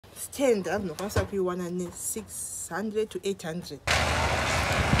stand anokwanisa kuiwana ne600 to 800.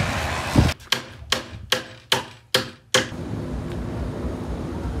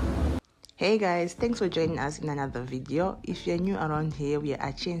 Hey guys, thanks for joining us in another video. If you're new around here, we are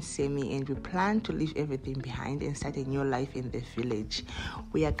Achi and Semi, and we plan to leave everything behind and start a new life in the village.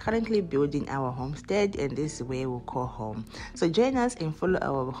 We are currently building our homestead, and this is where we'll call home. So join us and follow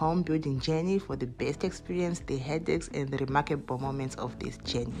our home building journey for the best experience, the headaches, and the remarkable moments of this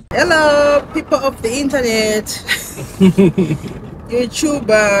journey. Hello, people of the internet. YouTube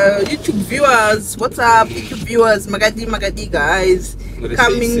viewers, what's up? YouTube viewers, Magadi guys,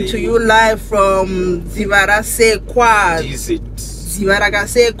 coming to you live from Zivarasekwa.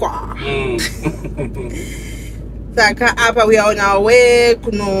 Saka apa we are on our way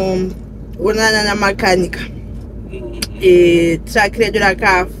kuno onana na mechanic. Track redo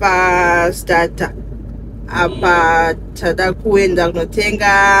kafa starter. Apa tada kuenda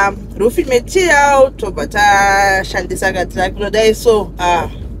kunotenga roofing material to bata shandisa ka track no dai so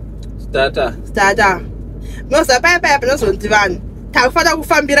starter no sapapa no so divan takufata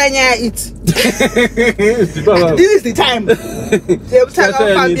kufambira nyaya it. This is the time tekutaka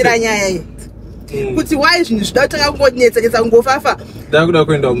kufambira nyaya it kuti why zvinhu zvidatanga kungonetsa kungofafa ndakuda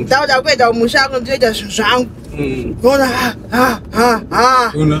kuenda kumusha kundoita zvinhu zvangu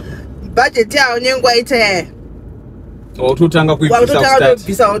una budget yao nengwa ite ototanga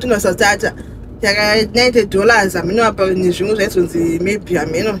kuibvisa otunasa starter yaka $90 aminoapa nezvimwe zvaizonzi maybe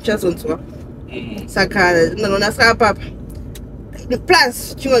ameno chazonzwa saka ndinoona saka papa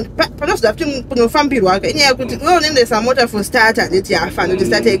plus chimwe panozoda kuti kunofambirwa inyaya yekuti unoendesa mota for starter ndeti yafa ndoti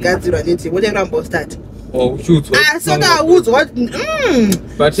starter igadzirwa ndeti mota irambo starter soka udzwa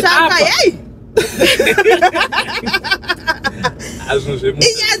saka hey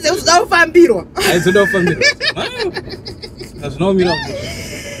inyaze uzoda kufambirwa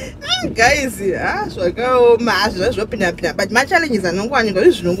guys zvakaoma zvopinda but machallenges anongwanikwa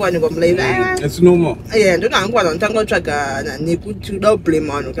izvinongwanikwa mulive ndonangwana unotanga kutsvaga nekuti uda kublame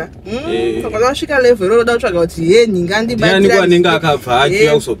vanhu ka saka wasvika level ro uda kutsvaga kuti ye ningandibatiraniku anenge akabva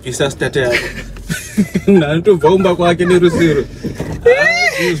achiuya kuzopisa starter yako nanotobva umba kwake nerusero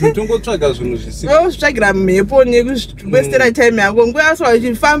zvitongotsvaga zvinhu zvisizvitsvagira mhepo nekuwestera time yako nguva yaswa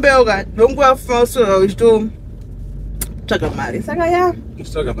uchifambewo ka ndonguva yafasora uchitotsvaga mari saka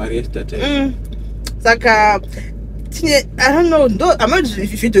kutsvaga mari yestarter saka tine I don't know ndo amati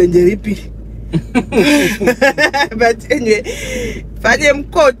video nderipi but anyway pane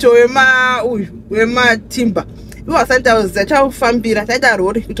mukoto wematimba iwasantauza chaufambira taita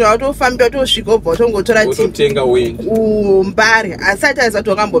rori kuti watofambira tosvika ubva utongotora umbare asati aiza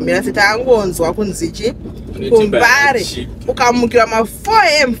tongambomira seti angonzwa kunzichi kumbare ukamukira ma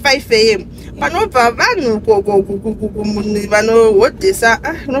 4am 5am panobva vanhu vanohodhesa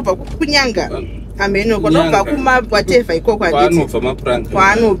unobva kunyanga ameno kwanobva kumawhatever ikoko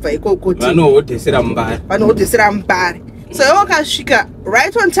kwaanobva ikoko vanohodhesera mumbare so iwe ukasvika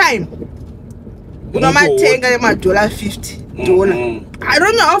right on time unomatenga $50. I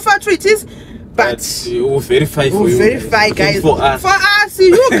don't know how far true it is, but we'll verify guys. For us,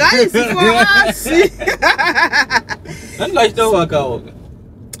 you guys, for us.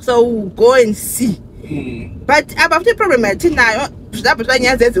 So we'll go and see. But about the problem I think now,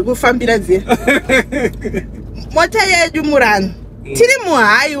 mota yedu murano tiri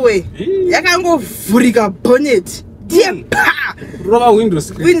muhighway yakangovhurika bonnet Roma window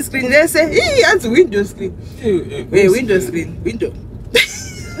screen. Let's say, that's window screen. Window screen. Window.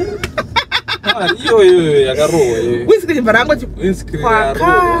 Windscreen barango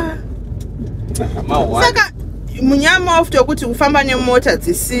saka munyama ofto kuti ufamba nemota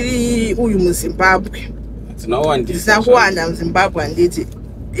dzisiri uyu muZimbabwe. Dzinakuwanda muZimbabwe anditi.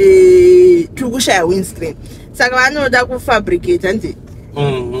 Tikushaya windscreen. Saka vanoda kufabricate andi.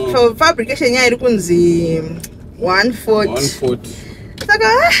 For fabrication yairi kunzi 140. Saka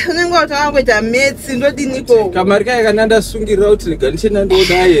unenge watanga kuita metsi ndodiniko kamari kaya kana ndasungirira kuti ndiganishe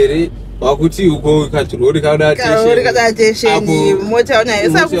ndoda here wakuti uko katirori kada attention mota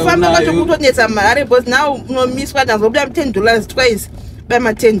unayo saka kufamba kwacho kutonetsa Harare boss now unomiswa ndazobuda $10 twice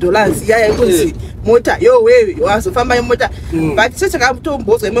bama $10 yaya kunzi mota yo wewe wazofamba nemota but sisi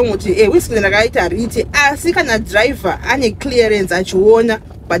takamutombozwa imwe kuti wisiki ndakaita riti asi kana driver ane clearance achiona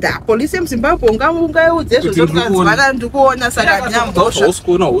but police emuZimbabwe ungaudze zvozvakazvana ndikuona saka ndinambosha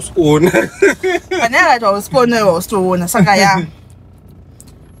usikuona kana akaita usikuona usitoona saka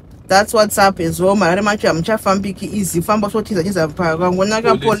that's what's up as well. Harare macho amuchafambiki easy famba sotiza pakangona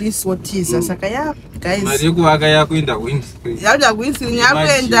ka police wotiza saka guys mari kuvaka yakuenda windscreen yakuenda windscreen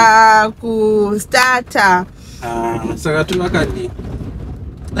yakuenda ku starter saka tovakadi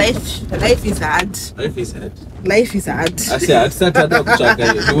Life is hard. Life is hard. Life is hard. Asi hatisatanda kutsvaka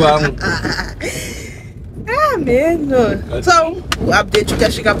yedu vangu. Man. So, update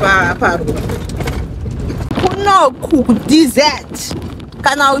utasvika paro. Kunoku dessert.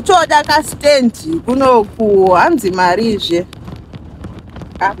 Kana uchoda ka stand kunoku hanzi marizve.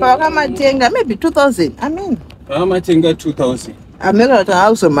 Apa wakamatenga maybe 2000. I mean. Wakamatenga 2000. Ameka kuti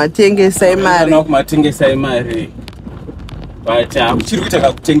hauzomatengesa imari. Kana kumatengesa imari. But kuchiri kuita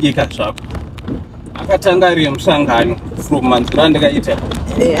kakutengeka zvako. Akatanga ari musangano from manzira ndakaita.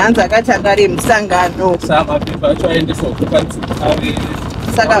 Hanzi akatanga ari musangano. Saka mapepa acho aendeswa kupanzi ari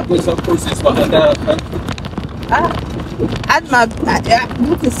saka kuisa process wakanda.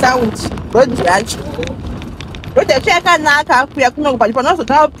 Kuti sound road yacho. Road yacho yakanaka kuya kunoku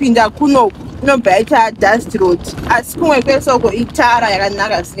panozotapinda kunoku inobva ita dust road. Asi kumwe kwesoko itara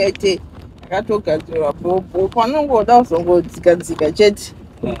yakanaka singaite yakatogadzirwa popo panongoda kuzongodzika chete.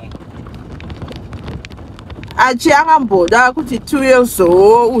 Achi akamboda kuti 2 years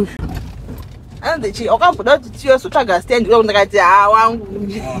uyu andichi akamboda kuti 2 years tsvaga stand ndo ndakati wangu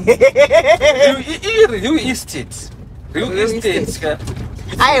real estate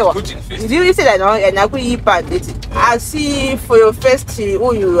aiwa real estate ana kuipa ndeti asi for your first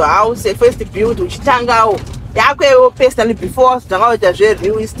uyu house first build uchitangawo yakwewo personally before zvangaita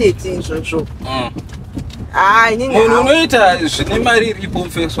zvereal estate izvozvo. Inini unoita zvine mari iripo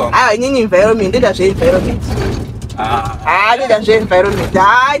first one. Inini environment ndoita zve-environment. Ndoita zve-environment.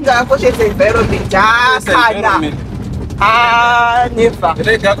 Ndakakoshesa environment. Kana. Never.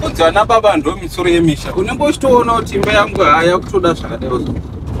 Rega kunzi vana baba ndo misoro yemisha. Unembochitoona kuti imba yangu yakutoda zvakadai.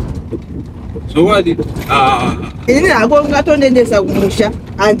 Zvowadi. Inini hako ungatonendesa kumusha.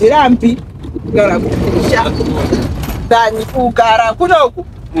 Handirambi kugara kumusha. Dani kugara kunoku.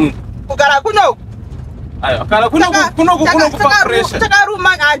 Kugara kunoku. Ayo, kana kunoku pressure. Takaruma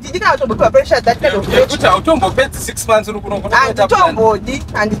handidi kana kutombopa pressure that kind of pressure. Kuti autombopedzi 6 months uri kunoku.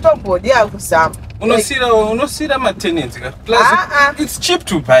 Handitombodi akuzama. Unosira maintenance ka. Plus it's cheap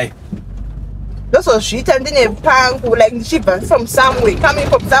to buy. Ndozozviita ndine pangu like ndichibva from somewhere, coming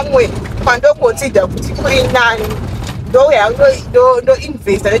from somewhere. Pandoconsider kuti kuri nani. ndo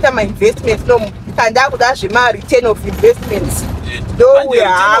invest ndoita my investment kanda kuda zvema return of investments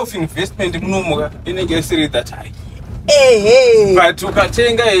return of investment munomuka inenge isiri that high. But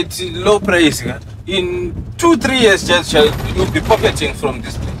ukatenga at low price in 2-3 years just you'll be pocketing from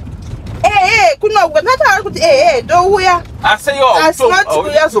this place. Kuno ngataura kuti ndouya asi not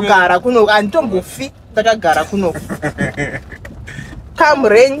kuyazogara kuno anditombofi ndakagara kuno. Come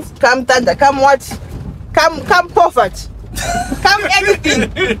rain, come thunder, come what? Come poverty. Come anything.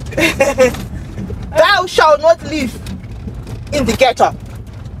 Thou shalt not live in the ghetto.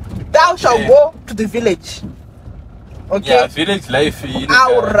 Thou shalt go to the village. Okay? Yeah, village life. I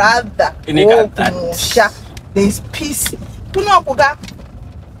would rather go to Musha. There is peace. Kunokuga.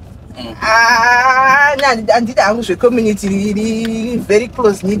 And the community very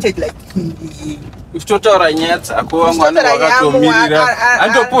close knitted like. Uchitora nyatsa akuwangu wakatomirira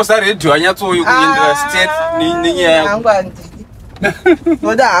andoposa radio anyatso uyu kuendera state nenyaya yangu andidi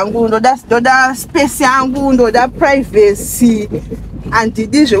ndoda space yangu ndoda privacy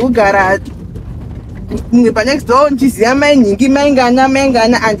andidi zvekugara next door ndiziva mainhingi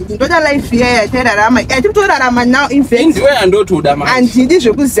maingana andidi ndoda life iya yatirarama yatiritorarama now in fact ndiwe yandotoda manje andidi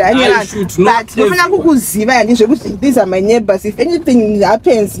zvekuzivana but ndofana kukuziva yani zvekuti these are my neighbors if anything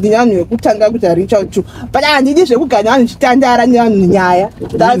happens ndinyanhu yekutanga kuti reach out to but andidi zvekugara vanhu chitandara nevanhu nyaya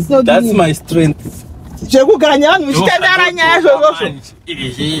that's my strength zvekugara nevanhu chitandara nyaya zvozvo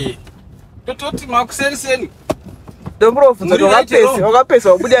tototi makuseriseni ndomborovhunza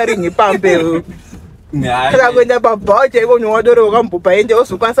wakapesa wabuda ringi pambeu kana kuenda pabhawa chaiko nyowadoro wakambopa ende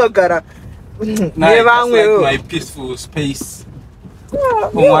wozokwanisa kugara nevamwe my peaceful space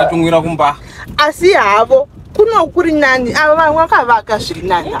kumwatumwira kumba asi havo kuno kuri nani ava vamwe vakavaka zviri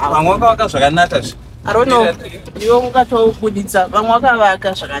nani vamwe vakavaka zvakanaka I don't know iwe ukatobuditsa vamwe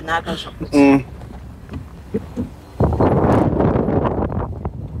vakavaka zvakanaka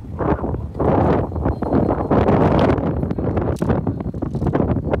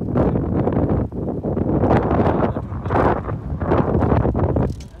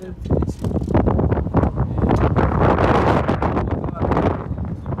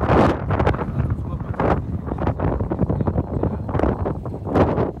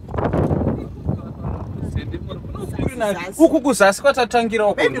uku kuzasi kwatatangira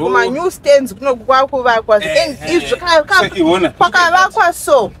uko maybe kuma new stands kunokuvakwa izvo kwakavakwa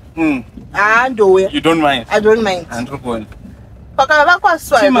so ndoya you don't mind I don't mind androbona kwakavakwa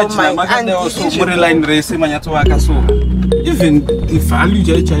so I don't mind and muri line race manyatso vaka so even the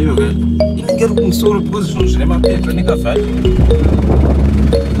value chaiyo ka inenge ri kumusoro because zvinhu zvine mapepa nekavalue.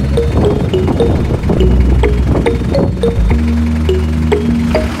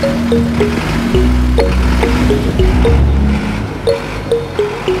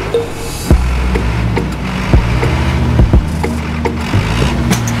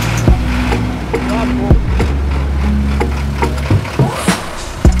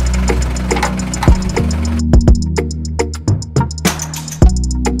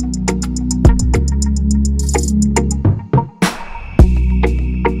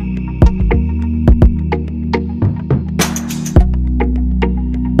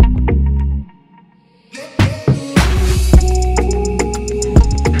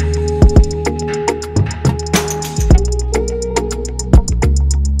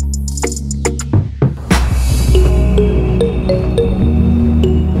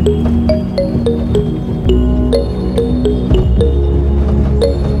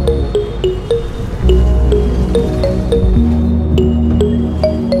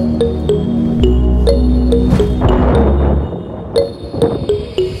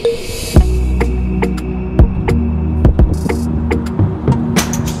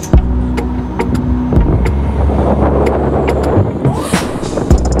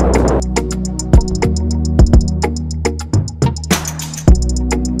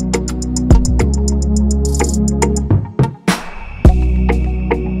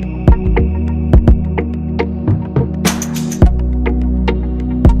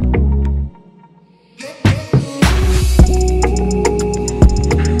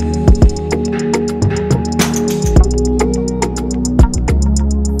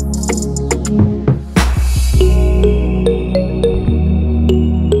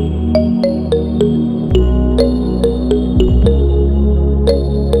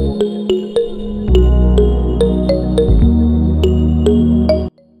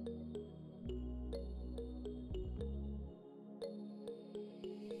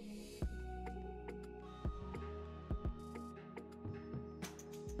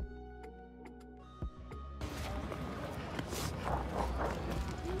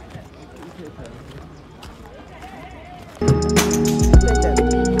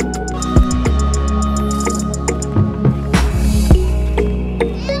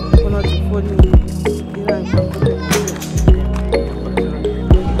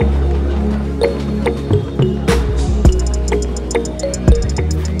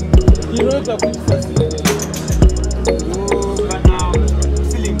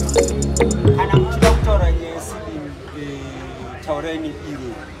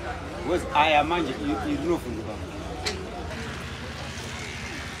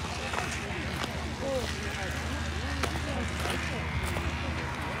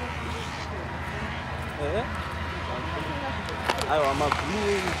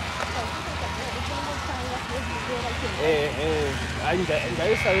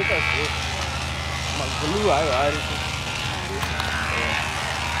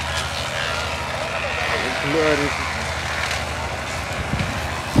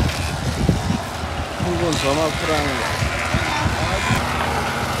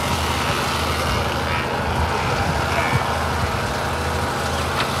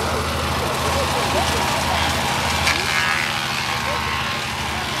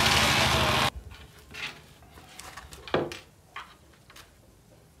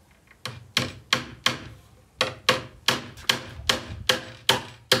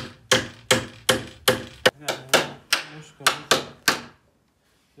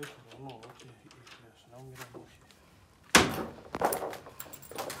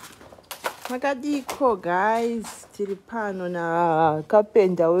 Makadiko guys, tiri pano na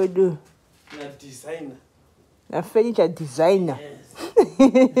carpenter wedu na designer na furniture designer.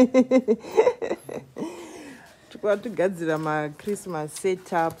 Tukwa tugadzira ma Christmas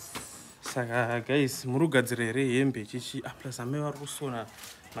setups. Saka guys, murugadzira here hembe chichi plus ame vari kusona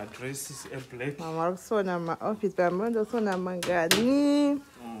ma dresses e black. Mama kusona ma office pamondo sona mangani.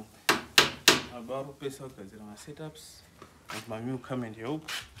 Abaru pesa kugadzira ma setups and my new come and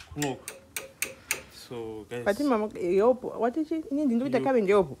help. No. So guys, but mama help, what is it? Need to come and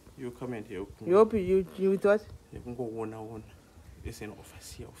help. You come and help. Help you thought? You can go one on one. It's an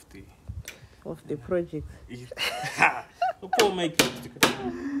overseer of the project. Poor my kids.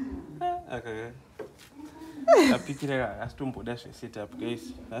 Okay. I pick it up. I still put that set up,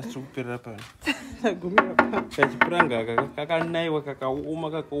 guys. I still put it up. Such pranga, Kakanai, Kakauma,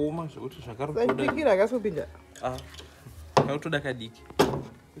 Kakoma, so to Shakar. I think I got something. How to Dakadik.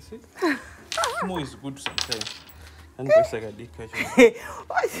 You see? More is good sometimes. Andikosakadika.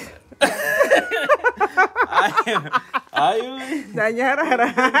 Ayo. Nanyarara.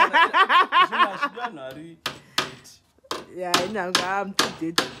 January. Yeah, I'm too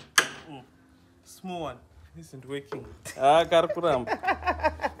dead. Small one isn't working. Karkuramba.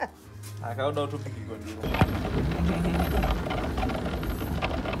 Akauda utopikirwa ndiro.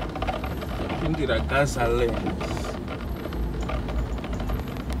 Indira Gaza land.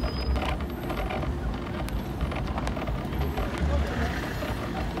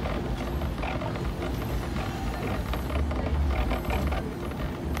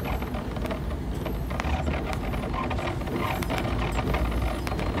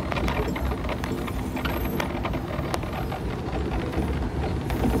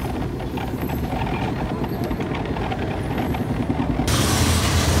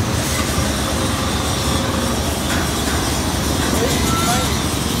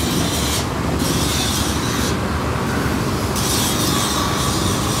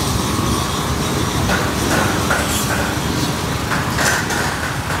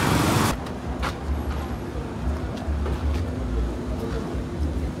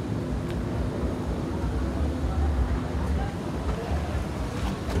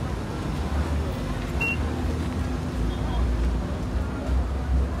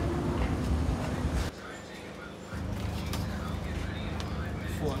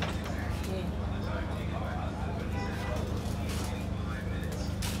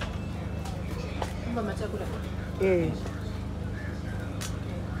 Eh.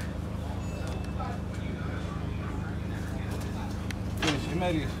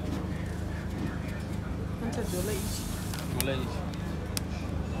 Maria. Quantas $? $.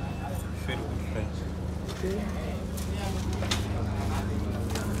 Very good price. Okay.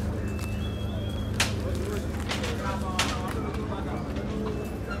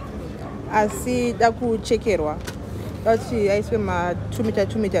 Asi dakuchekerwa dati aiswe ma 2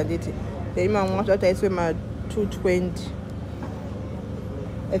 meter nditi then imwe dati aiswe ma 220.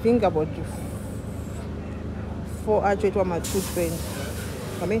 I think about 4 actually to my 220.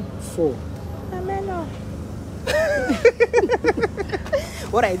 I mean 4. Ameno.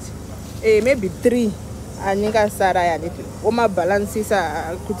 All right. Maybe 3. Aninga sara ya nditi. Oma balance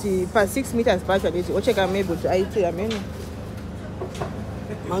isa kuti pa 6 meters pa nditi. Ocheka maybe to IT ameno.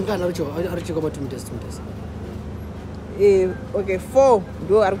 Mangana aricho kama 2 meters. Okay, 4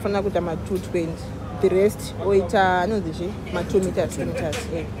 ndo arikufana kuita ma 220. The rest oita anonzi ma 2 meters.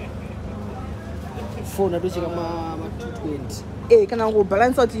 4 nadocheka ma 220. Kana ngo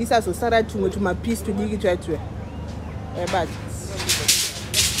balance out isa so sara tumwe tuma piece to digi twatwe. But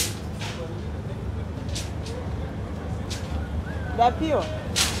Dapio.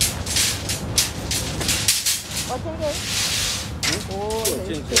 What is Oh,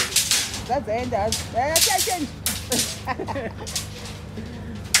 that's the end. That's change.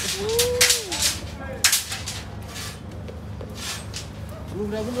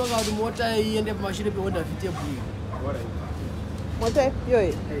 Mungravindwa kuti mota iende pamashure peonda fiti yebhuyi. Mota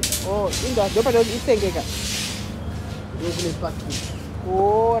yoyi. Oh, inda ndopa kuti isengeka. Ndokune parking.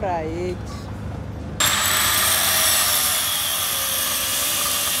 All right.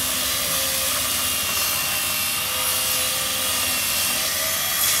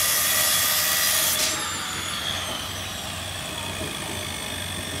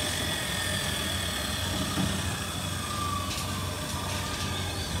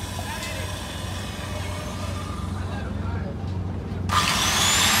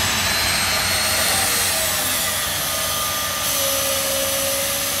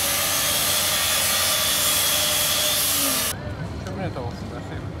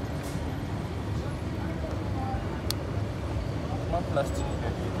 Plastic.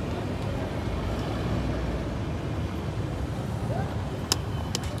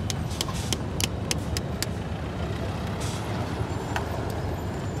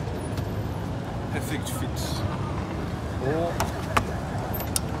 Perfect fit. Oh,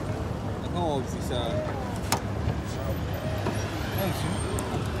 no, this is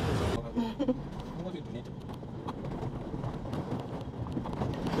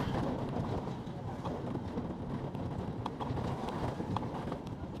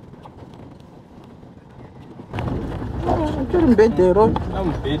I'm better.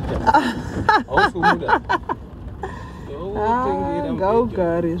 Also muda. Go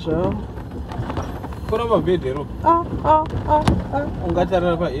garisho. Kora mabedero.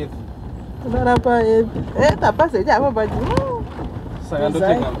 Ungatara pa 8. Ungatara pa 8. Tapase chapa pa. Saka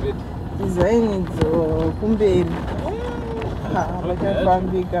ndotenga bed. Design dzo kumberi.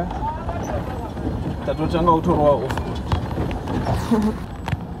 Vakafambika. Tatotanga kutorwa off.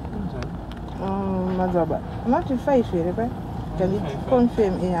 mazaba. Not 5 here, right? Can you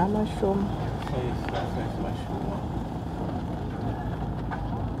confirm? Yeah, I'm not sure. 5 mashuwa.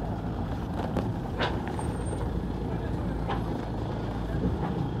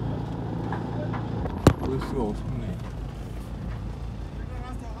 Let's go.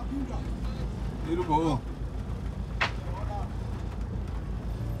 Beautiful.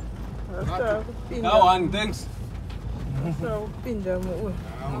 That one, thanks. So, pinda mo.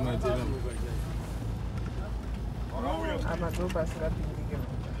 Amadoba sirapindike.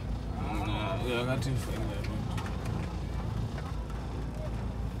 Yeah, I got to find that one.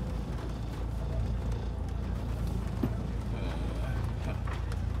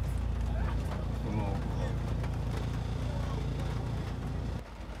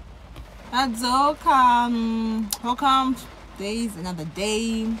 That's welcome. Welcome. Today is another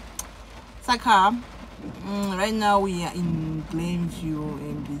day. Saka. Right now we are in Glenview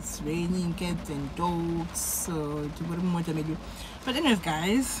and it's raining, cats and dogs. So but anyways,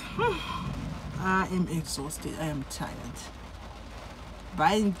 guys, I am exhausted. I am tired.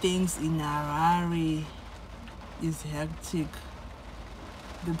 Buying things in Harare is hectic.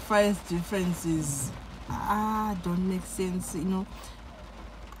 The price differences don't make sense, you know.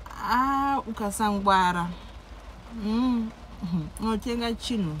 Ukasangwara unotenga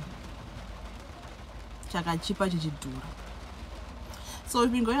chinhu chakachipa chichidhura. So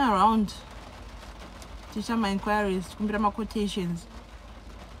we've been going around teaching my inquiries, kumbira my quotations,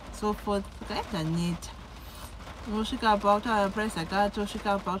 so forth. Kaenda neta unosvika about our price yakati,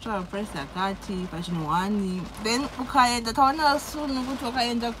 usvika about our price yakati pachinhu 1, then ukaenda taona soon kuti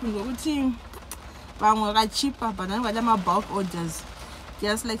wakaenda kunzwa kuti vamwe vakachipa but vanenge vada bulk orders.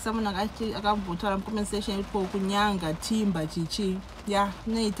 Just like someone akambutaura mucompensation iko kunyanga timber chichi, yeah,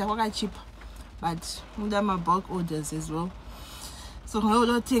 noita kwakachipa but muda bulk orders as well. So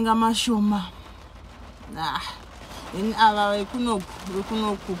kunotenga mashoma. Then ava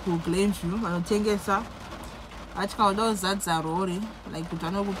vekunoku kuGlenview vanotengesa vati kauda kuzadza rori like kuti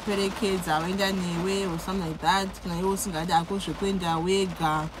vanokuperekedza vaenda newe or something like that, kana iwe usingadi hako zvekuenda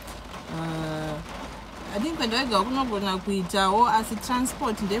wega. I think when I go kunogona kuitawo asi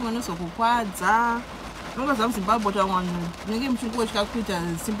transport ndenge inozokukwadza. Unongoza muZimbabwe kuti vanhu munenge muchingotya kuita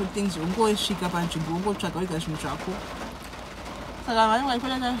simple things, ungosvika panzvimbo ungotsvaga wega zvinhu zvako. Saka vanenge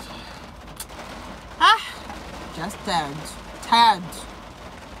vachipota just tired.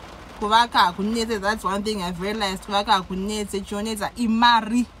 Kuvaka hakunetse, that's one thing I've realized. Kuvaka hakunetse, chionetsa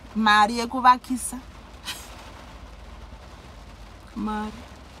imari yekuvakisa. Mari.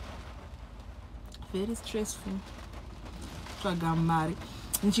 Very stressful. Tsvaga mari.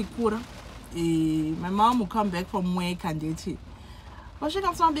 Nichikura, my mom will come back from work and she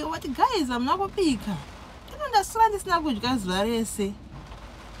comes from big, what guys, I'm not gonna pick her. You don't understand this now, good guys, very say.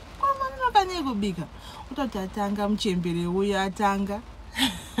 Come on, not gonna go bigger. Utatanga mchembere uya atanga.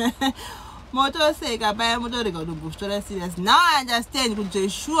 Moto seka baya moto rega do buftora serious. Now I understand kuti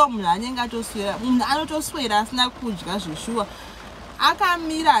sure munhu anenge atoswera, munhu anotoswera asina kudya zveshuwa.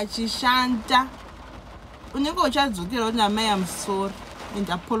 Akamira achishanda. Unenge uchadzokera kuti namai am sorry and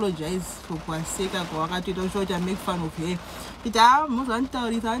apologize for kwaseka kwawakatoita uchiita make fun of her. Kuti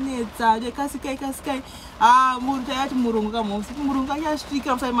muzvanitaurisa anetsa kasikai muri tayati murungu kamusi murungu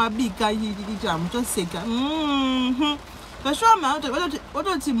achasvika musai mabika ichi hamutoseka. Kashoma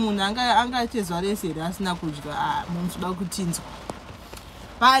ototi munhu angaite zuva rese asina kudya, munhu toda kutinzwa.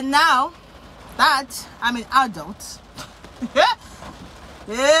 But now that I'm an adult,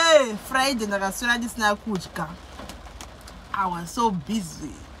 hey, Friday ndakaswera ndisina kudya. I was so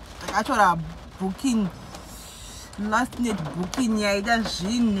busy. Ndakatora booking, last minute booking yaida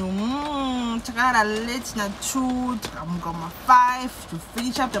zvinhu. Takara late na 2, takamuka ma 5 to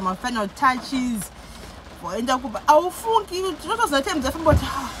finish up the final touches. Waenda kuba awufungi unotoziva time dzafamba kuti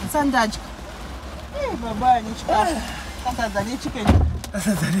ndisandadya. Baba nichika. Kasadza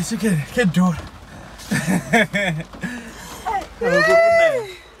nechicken. Kedhora.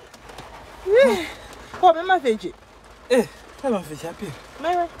 Come, my veggie. I'm a veggie.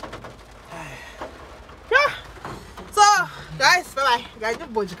 So, guys, bye. Guys,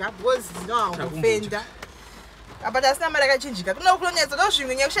 don't bojika because no offender. But that's not my chinjika. No clonets, no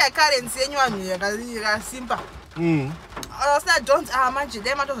showing you share currency anyone simple. Don't imagine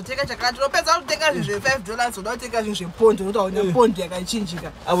them to take a card. Lopez out take us $5, so don't take us in pond to the pond. I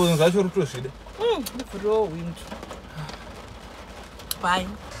chinjika. I was not sure to proceed. Wind. Fine.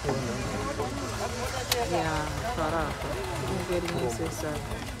 Yeah, very necessary.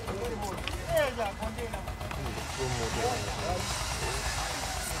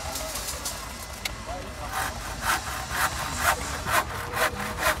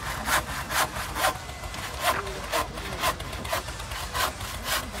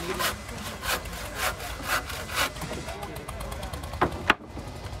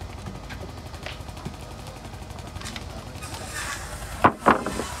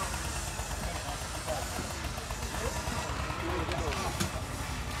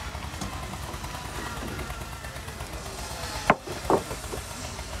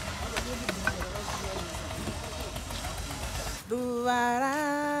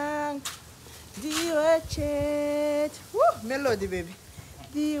 Varang. Diwe chet. Woo, melody baby.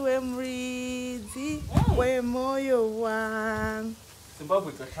 Diwe mrizi. We moyo wang.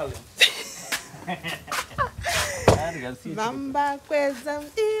 Zimbabwe got talent. Mamba kweza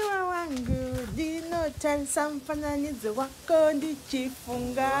mdiwa wangu. Dino tansa mfananizi wako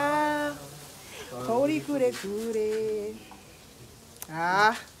ndichifunga. Kori kure kure.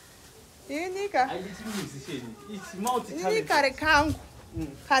 Ah. Inika. Ini kare kangu.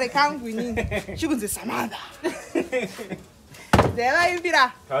 Kare kangu ini. Chikunze Samantha. Deva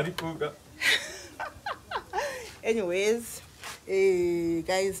impira. Kari kuga. Anyways,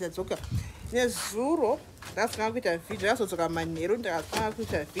 guys, that's okay. Nezuro, that's going to be video. That's also manero. That's going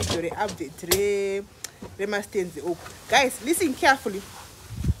to be video. Update. Remastenzi. Oh, guys, listen carefully,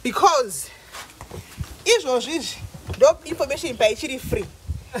 because if was the information by chiri free,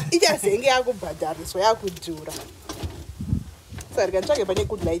 it just saying I go bad. So I could do that. So I can talk about a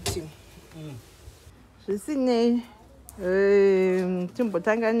good lighting. Sisine,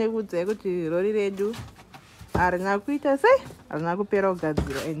 Timbotanga neguze kuti rori redu. Arina kuita sei? Arina kupera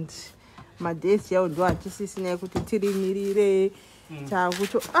kugadzira and madhesi yawo ndo achisisina kuti tirimirire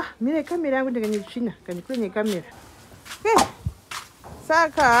takuti mire kamera yangu ndikanyitsvina kanyikwenye kamera.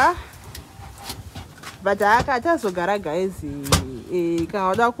 Saka but akatazogara guys kana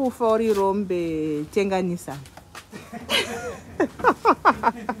wada kufa uri rombe tenganisa.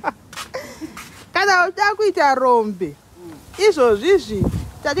 Kana wada kuita rombe izvozvizvi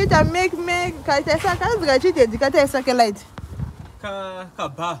tatita make kaita kanzi kachitedzi kataisa light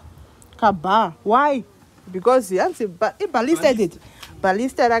kaba. Why? Because yanzi balista did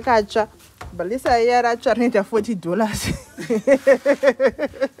balista rakatsva balista yaratsva rinoita $40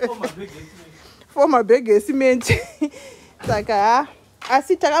 for my big cement. Saka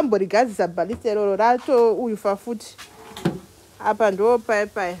asi takamborigadzisa balista iroro rato ufa futi apa ndo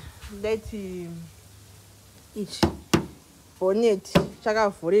pai leti ichi bonnet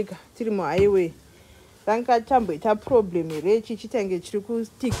chakavhurika tiri muhighway. Tanga chamboita problem rechi chitange chiri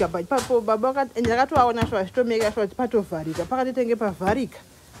kustika but papo baba ndakatoaona sho achitomeka sho patovharika pakatotenge pavharika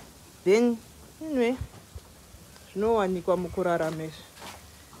then anyway zvinowanikwa mukurarama izvi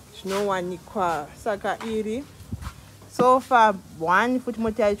zvinowanikwa. Saka iri so far one futi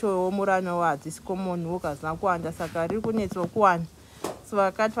mota yacho murano wadzisi common walk hazina kuwanda saka riri kunetsa kuwana so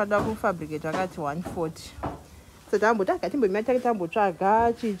vakati vada kufabricate vakati 140. So tambotanga timbomira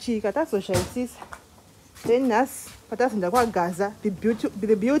tambotsvaga chichi katazoshaisisa. Then nas patazenda kwa Gaza, the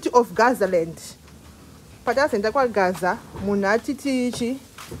beauty of Gaza land. Patazenda kwa Gaza munhu atiti ichi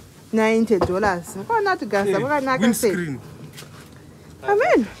 $90. Kwa Gaza kwakanaka sei.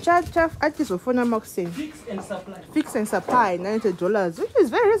 Amen. Chaf atizofona makuseni. Fix and supply $90, which is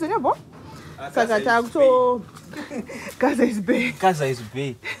very reasonable. Saka takuto Gaza is big.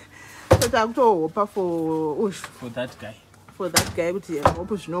 So takuto for that guy kuti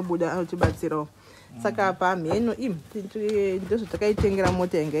hope zvinobuda anotibatsirawo. Saka pa meno ndizvo takaitengera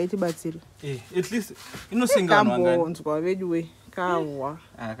mota yanga itibatsira. At least inosinganwa ngani. Kambonzwa vedu we kawa.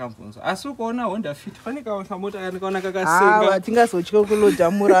 Kambonzwa. Asi ukaona Honda Fit fane kaona mota yakaona kakasenga. Tingazotya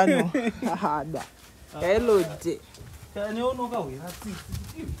kuloda murano. Hada. Kailode. Kana unoka hwira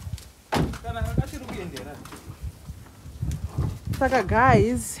tsitsi. Kana kakachiri kuendera. Saka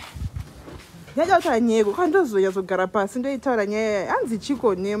guys, ndachauta nyeko kandozonyazogara pasi ndoitaura nyaya hanzi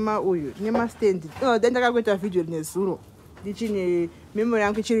chiko nema stand ndakakuita video nezuro ndichine memory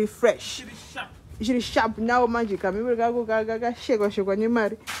yangu ichiri fresh ichiri sharp now manje kamemory kako kakashekwa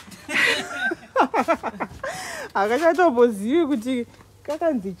nemari akachatobozivi kuti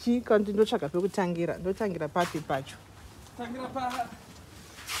kakanzi chi kandi ndotsvaga pekutangira ndotangira papi pacho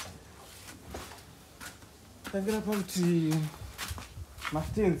tangira pakuti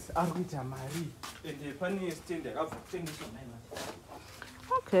mastands ari kuita mari ende pane stand yakabva kutengeswa naimari.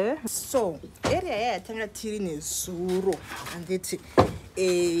 Okay, so area yatanga tiri nezuro anditi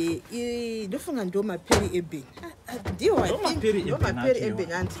ndofunga ndo Peri-urban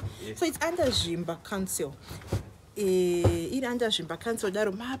anti. So it's under Zimba Council. Iri under Zimba Council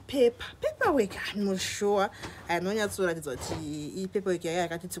daro paperwork I'm not sure. Anonyatsoratidza kuti paperwork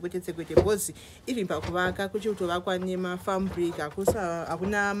yakati tsekwete because even pakuvaka kuchitovakwa nema farm break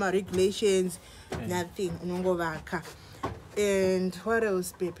akuna ma regulations nothing unongovaka. And what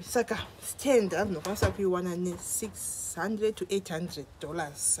else, baby? Saka stand I'm not gonna pay $600 to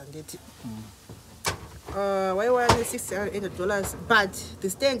 $800 and it. Why $600? But the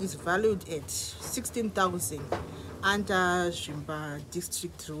stand is valued at $16,000 under Zimba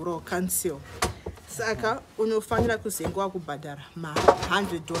District Rural Council. Saka unofanira kuzengwa kubhadhara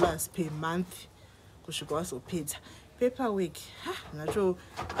 $100 per month kusvika wazopedza paperwork nacho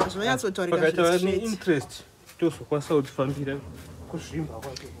azvinonyatsotaurika interest tozokwanisa kutifambira kuzvimba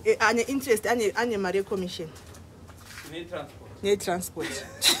kwacho ane interest ane mari yecommission netransport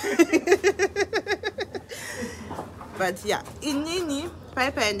but yeah inini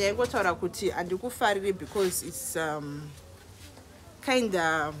paipai ndaingotaura kuti handikufariri because it's kind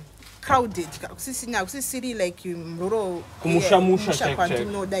of crowded kusisiri like mroro kumusha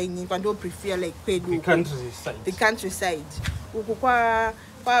kwandinoda ini kwandoprefer like kwedu the countryside uku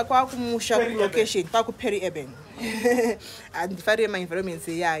kwakumusha location Peri-urban handifarire maenvironments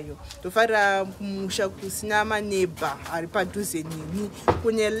yayo ndofarira kumusha kusina maneighbor ari padhuze nini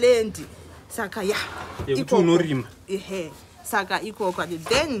kune land saka yekuti unorima saka ikoko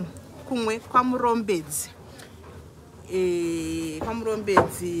then kumwe kwamurombedzi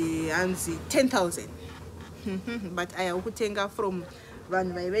hanzi 10,000 but aya ukutenga from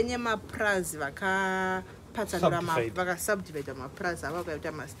vanhu vaive nemaprazi vakapatsanura vakasubdivide maprazi avo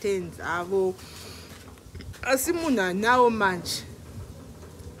vakaita mastands avo asi munhu anawo manje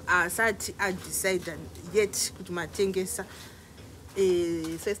asati adecide yet kuti matengesa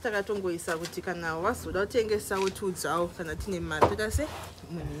sesi takatongoisa kuti kana wazoda kutengesa wotiudzawo kana tine mari toita se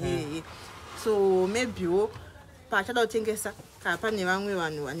munhu iyeye so maybewo paachada kutengesa kana pane vamwe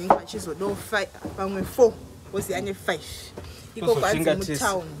vanhu vanenge vachizodawo vamwe 4 ozi ane 5 iko kwanzi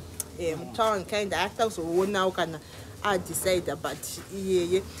mutown kind aachada kuzoonawo kana adecide but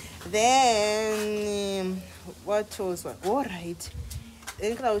iyeye then what was all right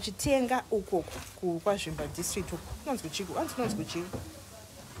kana uchitenga ukoko kwazvimba district uko kunonzi kuchii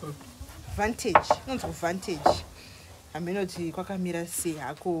vantage hamenoti kwakamira sei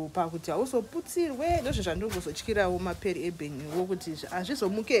hako pakuti hauzoputsirwe ndozvo zvandongozotyirawo maperi-urban wokuti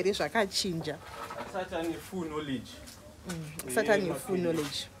hazvizomuke here zvakachinja asati ane full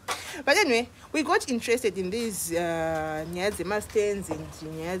knowledge. But anyway, we got interested in these nyaya dzemastands and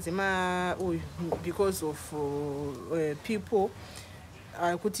nyaya dzema because of people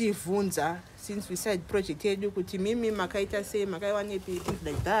kutivhunza since we started project yedu kuti mimi makaita sei makaiwanepi things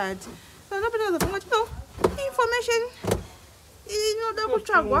like that. So no information inoda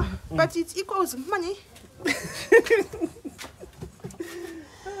kutsvagwa but it equals money.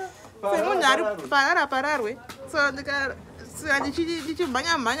 Munhu ari pararwe so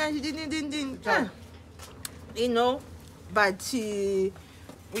ndichimhanya you know, but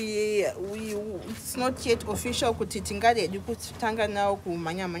it's not yet official kuti tingaredi kutanga nawo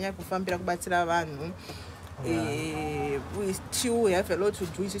kumhanya kufambira kubatsira vanhu. We still have a lot to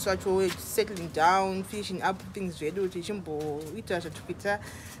do isusu wacho settling down, finishing up things zvedu tichimboita zvatukuita.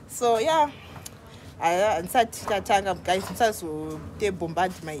 So yeah, ndisati tatanga guys,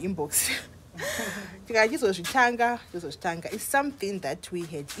 bombard my inbox. It's something that we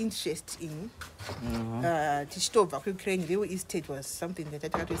had interest in. Tichitobva kuUkraine, real estate was something that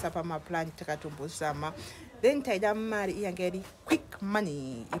takatoisa pamaplan takatombosama. Then taida mari iyangeri quick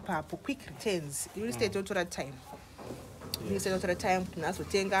money ipapo, quick returns. Real estate otora time.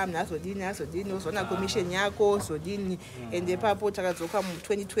 Mnazotenga, mnazodini, uzona commission yako, zodini. And ipapo takadzoka mu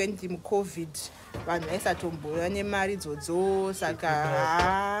 2020 mu COVID. Vanhu vaisatomboya nemari dzodzo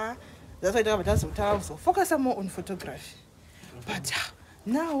saka that's why I was focus more on photography. But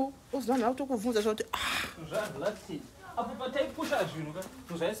now, what's done out of the apo pataipusha zvinhu ka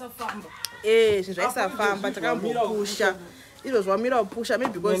zvaisafamba zvaisafamba takambopusha izvo zvamira kupusha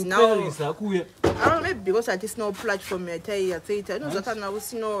maybe because now zakuya maybe because hatisina platform yataiyatsita inozvatana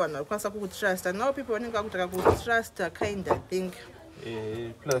usino vanhu vakwanisa kukutrusta now people vanenge vakutaka kutrusta kind of thing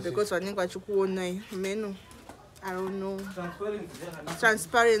because vanenge vachikuona menu I don't know.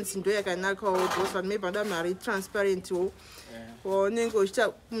 Transparency ndo yakanaka because vanhu maybe vada mari transparent wanenge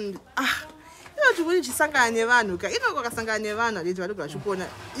uchita inoti kuti chisangana nevanhu ka inokakasangana nevanhu aditi vanenge vachikuona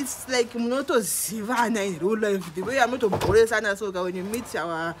it's like munotozivana in real life the way amotobhoresana. So when you meet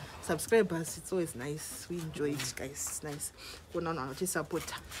our subscribers it's always nice, we enjoy it guys, it's nice kuona vanhu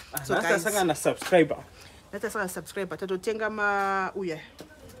vanotisupporta. So guys, tasangana subscriber tatotenga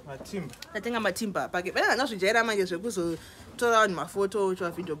tatenga matimba pake vanazvijaira manje zvekuzotora vanhu mafoto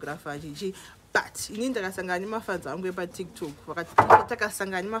choa videographer chichi. But inini ndakasangana nemafans angu epatiktok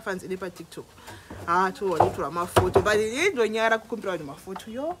takasangana nemafans ede patiktok totora mafoto but inini ndonyara kukumbira vanhu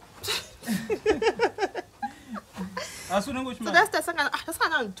mafoto yo tasangana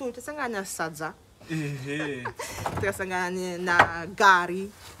vanhu tu tasangana nasadza takasangana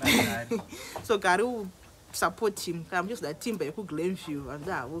nagari so Gary support him kana muchizoda timba yekuglenview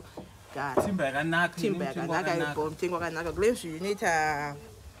andavo timba yakanaka mutengo wakanaka glenview inoita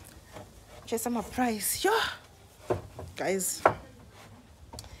chasama price yo guys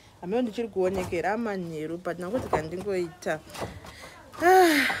Hameno ndichiri kuonekera manheru but nakuti kandingoita.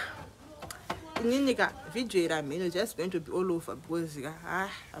 Ninika video ira hameno just going to be all over because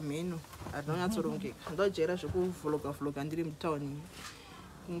hameno harinonyatsorongeka. Ndojera zvekuvloga ndiri mutauni.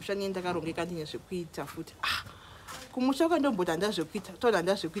 Kumusha niye ndakarongeka ndine zvekuita futi. Kumusha kwandombota ndazvekuita. Toda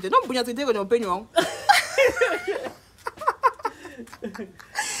ndazvekuita. Ndombunyatsoiteko neupenyu hwangu.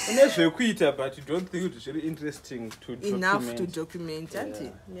 But you don't think it's really interesting to document? Enough to document,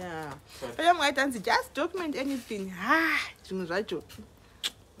 yeah. But I'm going to just document anything. Amen.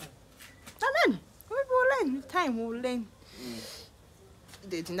 We will learn. With time, we will learn.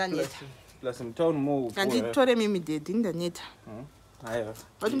 They didn't need. Plus, some town more. And you told me they didn't need.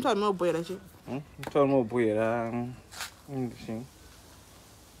 What you told me, boy? Told me, boy.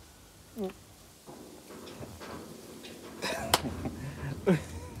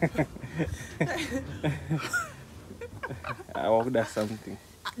 I walked at something.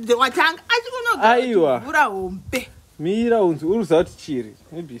 The what tank? I don't know. Mira unzi out chiri.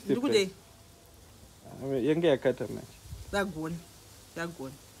 Maybe step. Look at Yange akata man. They're gone.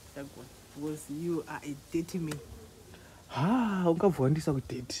 Because you are a dirty man. Ungavondisa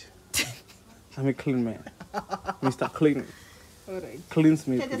kudate. I'm a clean man. Mr. Clean. All right. Cleans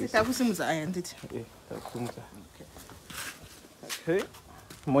me. Okay.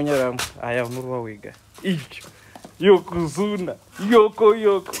 Monyara aya nurwa wega. Ich. Yokuzuna. Yoko.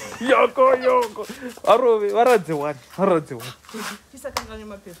 Arove varadze one. Chisa kanganya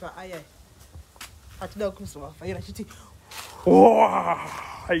mapepa aya. Atida kuswa faira chiti.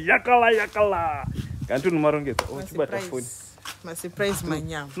 Yakala. Kantu numarongeza. Chibata phone. Ma surprise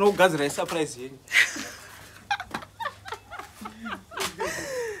manyama. No gazira surprise yeni.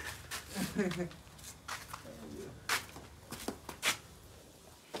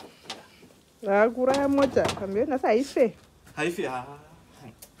 Kura mota kambiona saife. Haife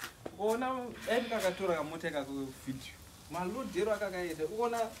Ona kakatora kamota kako video. Malodero akakaita.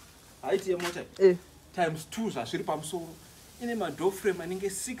 Uona height ye mota. Times 2 zviri pamusoro. Ine ma door frame anenge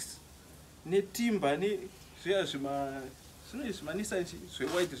 6 netimba ne zviya zvima Nissan zve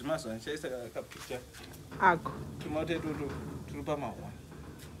white zvimazana chaisa ka picture. Ako. Tumauta turi pamahwa.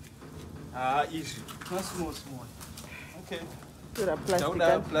 Easy. Small. Okay.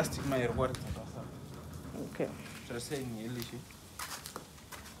 Plastic my reward. Okay. Just saying English.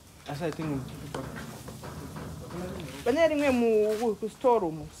 As I think. Baneri mwe mu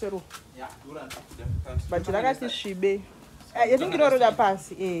store mu sero. Yeah, but rakati shibe. I think you roda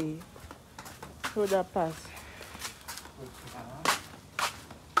pass. Roda pass.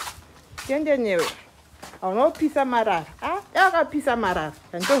 Kende nyewe. Aunopisa marara. Yakapisa marara.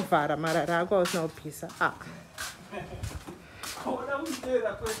 Ndovhara marara ako usinopisa.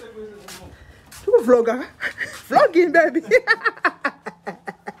 Vlogging, baby.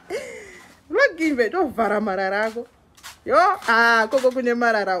 Vlogging, baby. Don't vara mararago. Yo, koko kune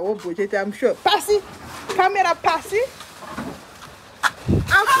marara obochete, I'm sure. Passy. Camera passy.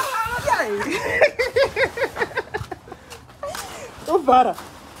 Don't vara.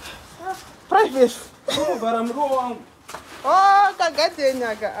 Private. Don't vara mro. Kagate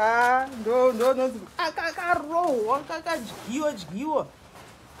nyaka. No. Kakaro. Kakajiwa.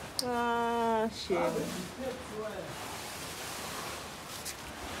 Shame.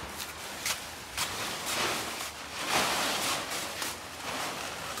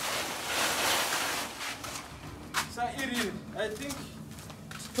 I think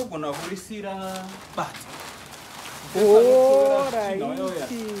togona kulisira but right.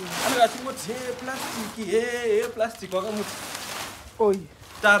 Angati plastic wakamuti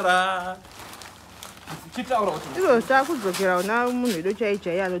tara chitaura kuti izo sakudzokera una munhu edo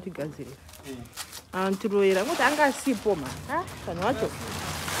chaichai anotigadzirira antiroera kuti angasipo ma kana wacho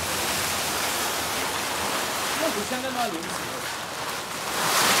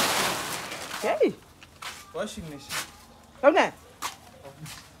hey washing machine. Okay.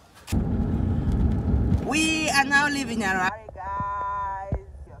 We are now living in Harare, guys.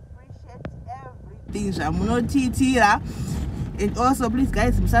 We appreciate everything. And also, please,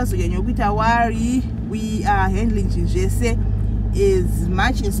 guys, we are handling Jesse as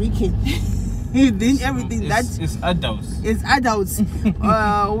much as we can. Doing everything it's adults. It's adults.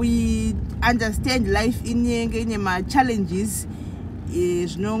 We understand life in my challenges.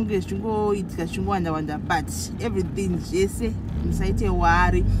 Is long as you go, it's a wonder, but everything Jesse inside a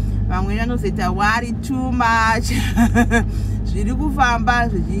worry. I'm going to say worry too much. She go famba,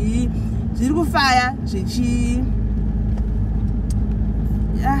 she go fire, she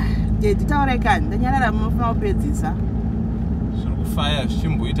ditaorekan danyara mufuna upedzisa zviri kufaya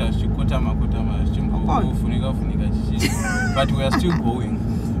zvichimboita zvichikotama chimbofunika chichi but we are still going.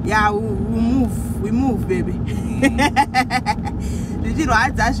 yeah, we move, baby. You know,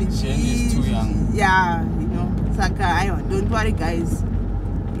 She's too young. Yeah, you know, Saka, don't worry, guys.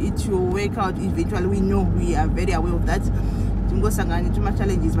 It will work out eventually. We know, we are very aware of that. Too much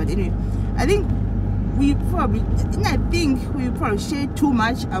challenges, but anyway, I think we probably share too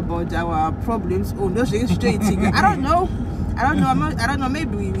much about our problems or not straighting. I don't know.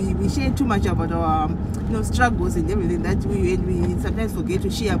 Maybe we share too much about our struggles and everything that we sometimes forget to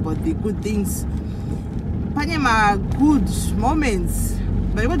share about the good things. Panema good moments.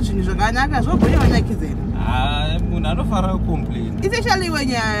 But what do you complain. Especially when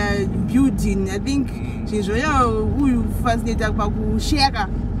you're building, I think she's who you fascinate about share.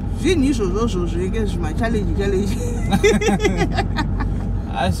 She needs also my challenge.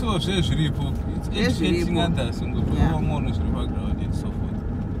 I saw it's educating others and so forth.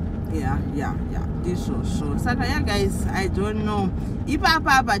 Yeah. This so Saka, guys, I don't know. If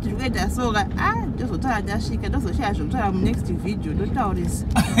Papa to get a soga, just she can also share some next video. Don't tell this.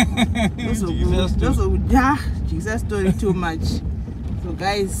 Jesus story too much. So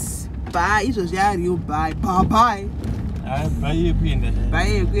guys, bye. It was you bye. Bye. Buy you in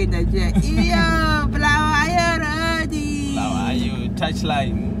the yeah, flower, you ready? Flower, you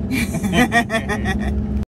touchline.